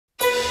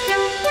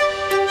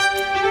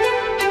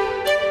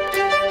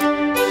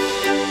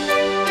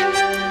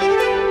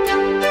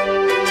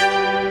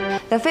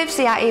The 5th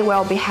CIIE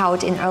will be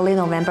held in early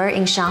November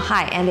in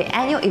Shanghai, and the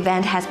annual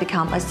event has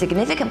become a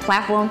significant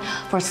platform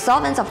for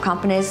thousands of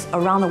companies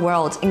around the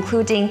world,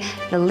 including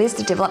the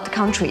least developed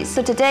countries.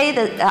 So today,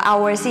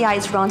 our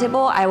CIIE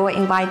Roundtable, I will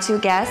invite two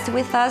guests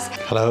with us.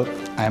 Hello,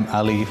 I'm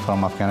Ali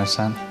from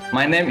Afghanistan.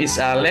 My name is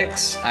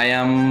Alex. I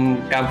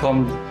come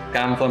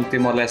from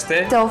Timor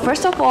Leste. So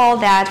first of all,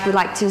 that we'd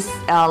like to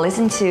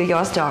listen to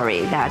your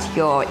story, that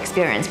your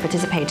experience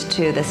participate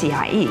to the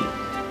CIIE.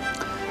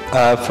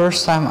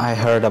 First time I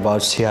heard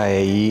about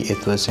CIIE,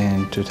 it was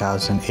in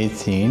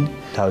 2018.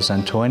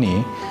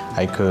 2020,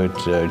 I could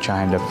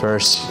join the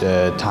first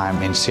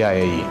time in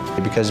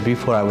CIIE. Because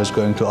before I was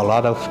going to a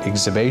lot of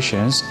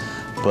exhibitions,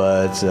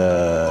 but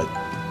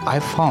I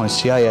found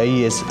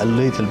CIIE is a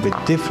little bit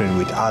different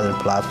with other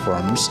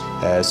platforms.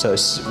 So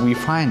we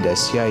find that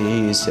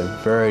CIIE is a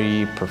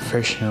very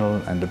professional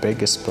and the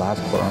biggest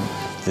platform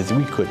that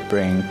we could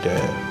bring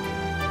the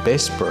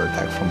best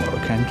product from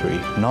our country,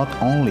 not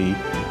only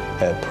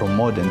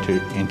promote and to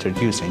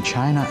introduce in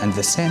China, and at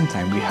the same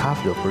time we have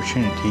the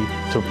opportunity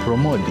to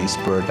promote these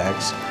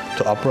products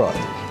to abroad,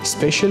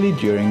 especially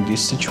during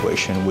this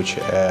situation which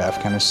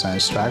Afghanistan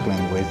is struggling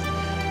with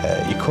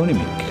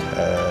economic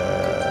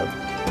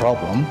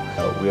problem.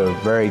 We are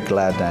very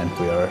glad and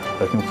we are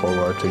looking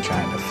forward to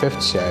join the 5th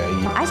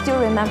CIIE. I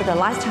still remember the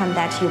last time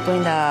that you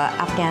bring the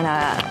Afghan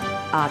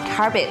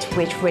carpet,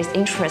 which raised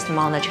interest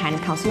among the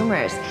Chinese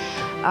consumers.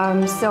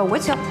 So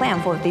what's your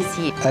plan for this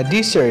year?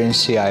 This year in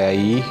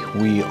CIIE,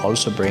 we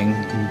also bring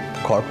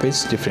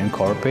carpets, different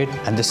carpet.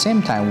 At the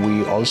same time,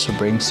 we also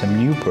bring some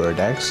new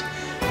products.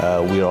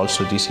 We are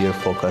also this year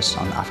focused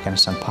on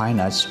Afghanistan pine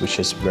nuts, which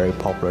is very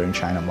popular in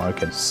China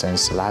market.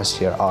 Since last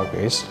year,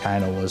 August,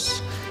 China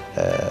was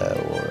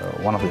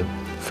one of the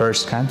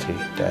first country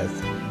that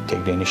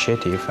take the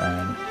initiative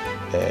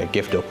and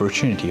give the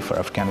opportunity for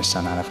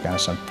Afghanistan and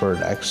Afghanistan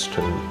products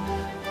to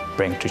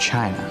bring to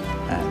China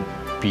and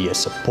be a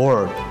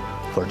support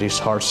for this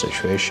hard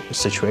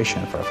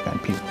situation for Afghan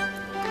people.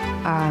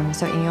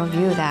 So in your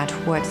view, that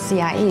what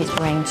CIIE is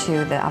bringing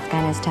to the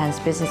Afghanistan's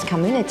business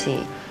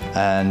community?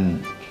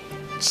 And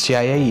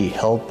CIIE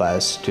help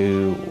us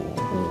to,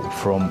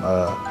 from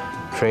a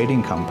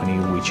trading company,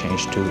 we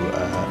changed to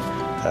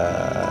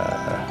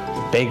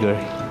a bigger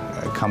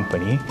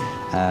company,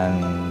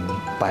 and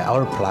by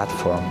our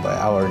platform, by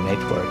our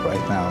network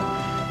right now,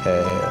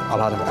 a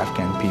lot of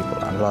Afghan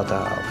people and a lot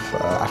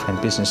of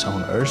Afghan business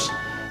owners,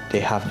 they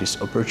have this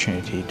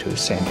opportunity to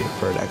send their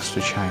products to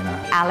China.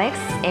 Alex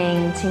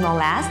in Timor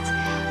Leste,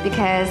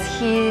 because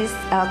his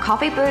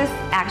coffee booth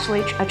actually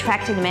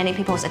attracted many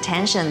people's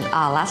attention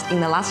in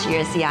the last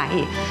year's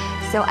CIIE.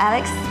 So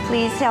Alex,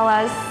 please tell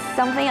us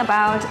something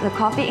about the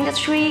coffee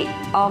industry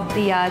of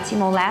the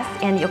Timor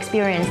Leste and your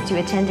experience to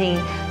attending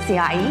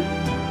CIIE.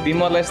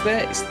 Timor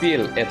Leste is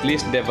still at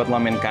least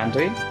development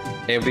country.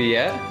 Every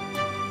year,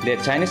 the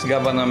Chinese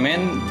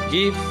government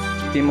gives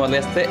Timor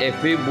Leste a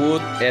free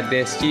booth at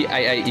the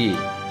CIIE.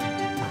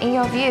 In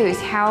your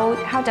views, how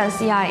does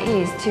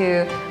CIIE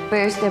to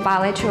boost the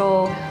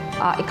bilateral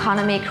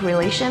economic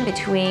relation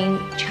between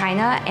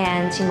China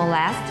and Timor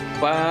Leste?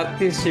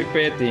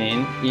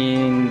 Participating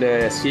in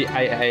the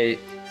CIIE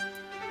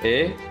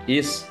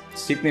is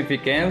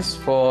significant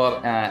for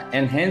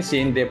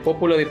enhancing the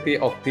popularity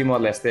of Timor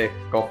Leste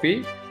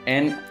coffee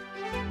and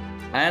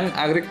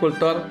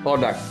agricultural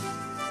products.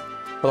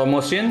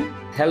 Promotion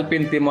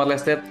helping Timor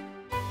Leste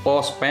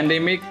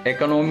post-pandemic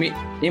economy,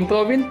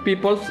 improving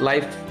people's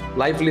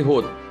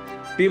livelihood.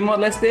 Timor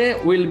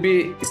Leste will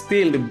be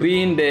still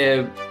bring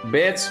the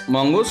best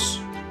mongoose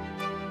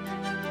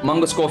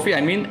coffee,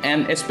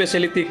 and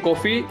specialty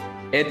coffee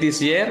at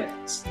this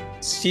year's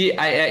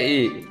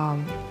CIIE.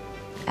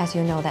 As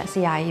you know, that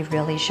CIIE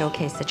really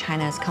showcased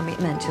China's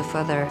commitment to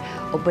further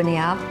opening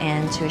up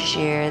and to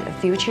share the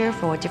future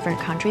for different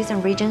countries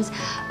and regions.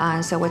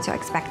 So what's your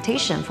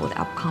expectation for the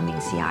upcoming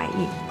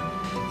CIIE?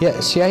 Yeah,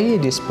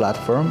 CIIE, this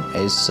platform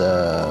is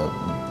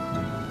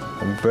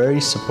very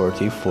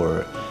supportive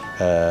for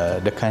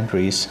the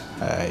countries.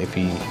 If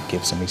we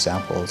give some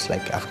examples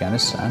like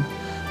Afghanistan,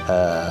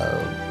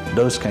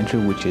 those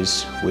countries which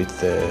is with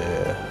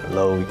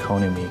low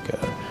economic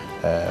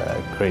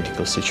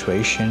critical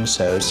situation,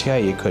 so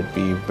CIIE could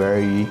be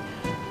very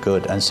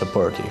good and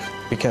supportive,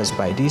 because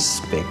by this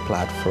big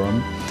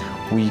platform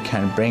we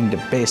can bring the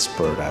best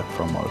product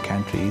from our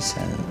countries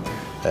and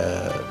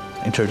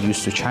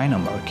introduce to China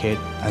market.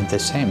 At the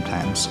same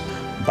times,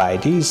 by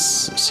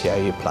this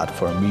CIIE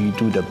platform we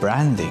do the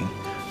branding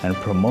and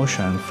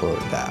promotion for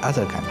the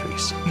other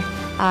countries.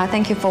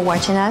 Thank you for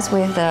watching us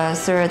with the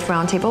 3rd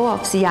Roundtable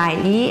of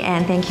CIIE,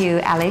 and thank you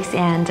Alex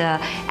and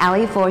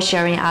Ali for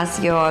sharing us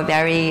your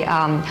very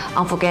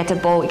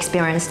unforgettable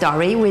experience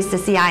story with the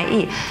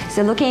CIIE.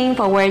 So looking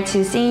forward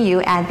to seeing you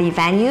at the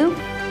venue.